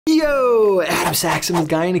Yo, Adam Saxon with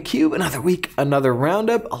Guy in a Cube. Another week, another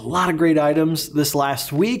roundup. A lot of great items this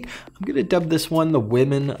last week. I'm going to dub this one the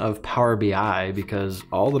Women of Power BI because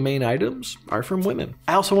all the main items are from women.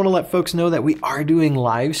 I also want to let folks know that we are doing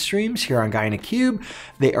live streams here on Guy in a Cube.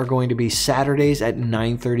 They are going to be Saturdays at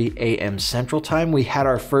 9:30 a.m. Central Time. We had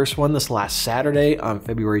our first one this last Saturday on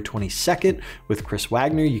February 22nd with Chris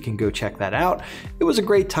Wagner. You can go check that out. It was a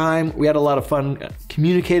great time. We had a lot of fun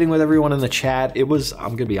communicating with everyone in the chat. It was, I'm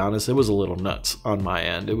going to be honest, it was a little nuts on my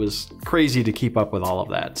end. It was crazy to keep up with all of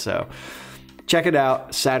that. So check it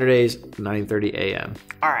out, Saturdays, 9:30 a.m.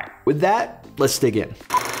 All right, with that, let's dig in.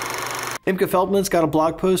 Imke Feldman's got a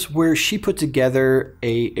blog post where she put together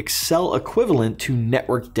a Excel equivalent to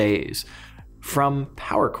network days from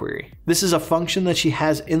Power Query. This is a function that she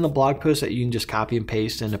has in the blog post that you can just copy and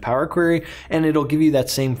paste into Power Query, and it'll give you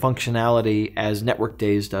that same functionality as network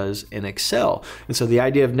days does in Excel. And so the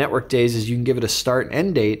idea of network days is you can give it a start and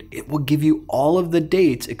end date. It will give you all of the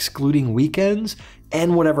dates excluding weekends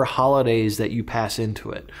and whatever holidays that you pass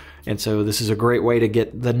into it. And so this is a great way to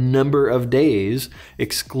get the number of days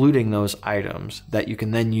excluding those items that you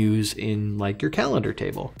can then use in like your calendar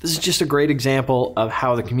table. This is just a great example of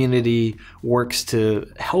how the community works to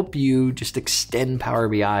help you just extend Power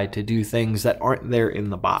BI to do things that aren't there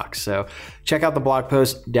in the box. So check out the blog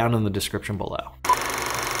post down in the description below.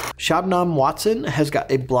 Shabnam Watson has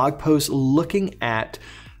got a blog post looking at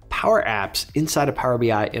Power Apps inside of Power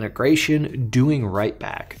BI integration doing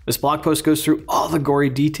writeback. This blog post goes through all the gory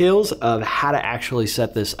details of how to actually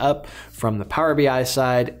set this up from the Power BI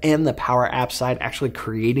side and the Power App side, actually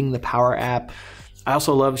creating the Power App. I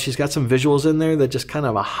also love she's got some visuals in there that just kind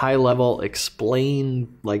of a high level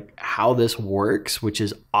explain like how this works, which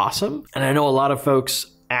is awesome. And I know a lot of folks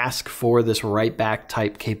ask for this writeback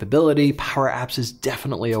type capability. Power Apps is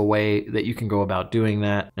definitely a way that you can go about doing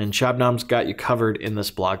that. And Shabnam's got you covered in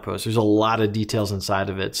this blog post. There's a lot of details inside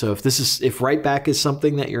of it. So if writeback is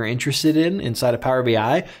something that you're interested in inside of Power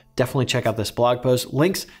BI, definitely check out this blog post.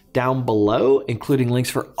 Links down below, including links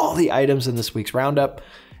for all the items in this week's roundup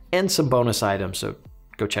and some bonus items. So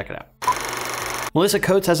go check it out. Melissa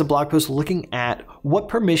Coates has a blog post looking at what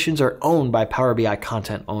permissions are owned by Power BI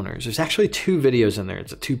content owners. There's actually 2 videos in there.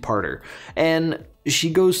 It's a 2-parter. And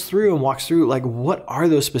she goes through and walks through like what are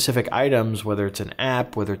those specific items, whether it's an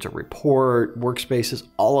app, whether it's a report, workspaces,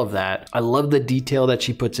 all of that. I love the detail that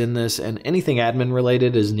she puts in this, and anything admin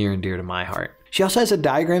related is near and dear to my heart. She also has a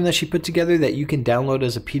diagram that she put together that you can download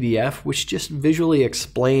as a PDF, which just visually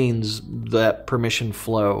explains that permission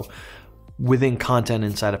flow within content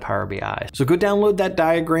inside of Power BI. So go download that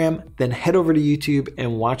diagram, then head over to YouTube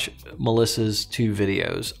and watch Melissa's 2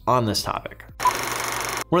 videos on this topic.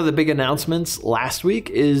 One of the big announcements last week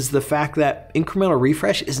is the fact that Incremental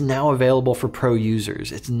Refresh is now available for pro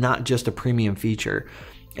users. It's not just a premium feature.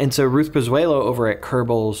 And so Ruth Pozuelo over at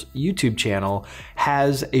Kerbal's YouTube channel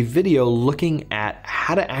has a video looking at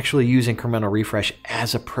how to actually use Incremental Refresh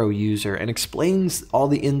as a pro user and explains all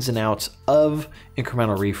the ins and outs of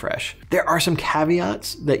Incremental Refresh. There are some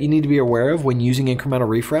caveats that you need to be aware of when using Incremental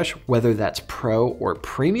Refresh, whether that's pro or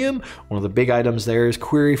premium. One of the big items there is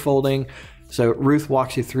query folding. So Ruth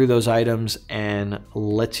walks you through those items and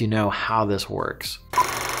lets you know how this works.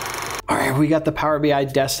 All right, we got the Power BI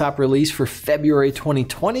desktop release for February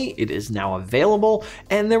 2020. It is now available,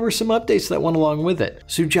 and there were some updates that went along with it.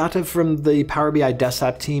 Sujata from the Power BI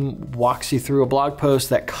desktop team walks you through a blog post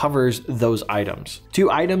that covers those items.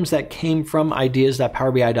 2 items that came from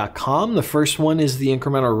ideas.powerbi.com. The first one is the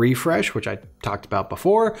Incremental Refresh, which I talked about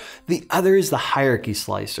before. The other is the hierarchy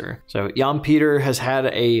slicer. So Jan Peter has had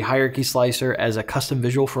a hierarchy slicer as a custom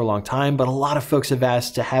visual for a long time, but a lot of folks have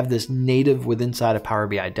asked to have this native inside of Power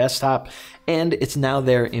BI desktop, and it's now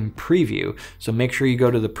there in preview. So make sure you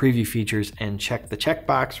go to the preview features and check the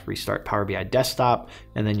checkbox, restart Power BI desktop,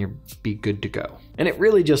 and then you'll be good to go. And it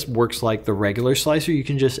really just works like the regular slicer. You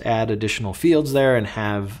can just add additional fields there and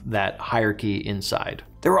have that hierarchy inside.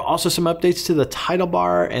 There were also some updates to the title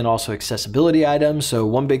bar and also accessibility items. So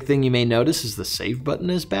one big thing you may notice is the save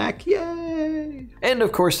button is back. Yay! And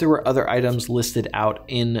of course, there were other items listed out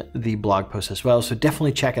in the blog post as well. So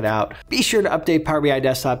definitely check it out. Be sure to update Power BI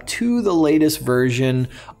Desktop to the latest version.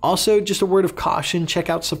 Also, just a word of caution, check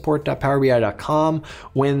out support.powerbi.com.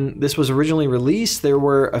 When this was originally released, there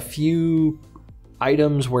were a few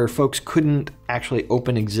items where folks couldn't actually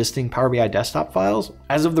open existing Power BI desktop files.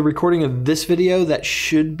 As of the recording of this video, that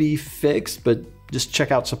should be fixed, but just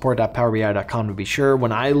check out support.powerbi.com to be sure.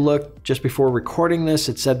 When I looked just before recording this,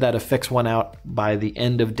 it said that a fix went out by the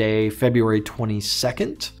end of day, February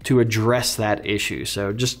 22nd, to address that issue.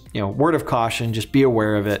 So just, word of caution, just be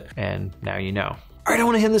aware of it, and now you know. All right, I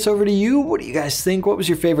want to hand this over to you. What do you guys think? What was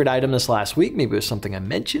your favorite item this last week? Maybe it was something I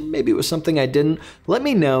mentioned. Maybe it was something I didn't. Let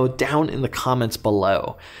me know down in the comments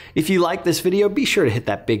below. If you like this video, be sure to hit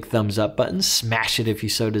that big thumbs up button. Smash it if you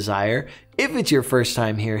so desire. If it's your first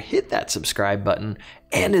time here, hit that subscribe button.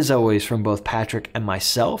 And as always, from both Patrick and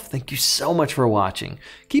myself, thank you so much for watching.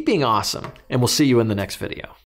 Keep being awesome, and we'll see you in the next video.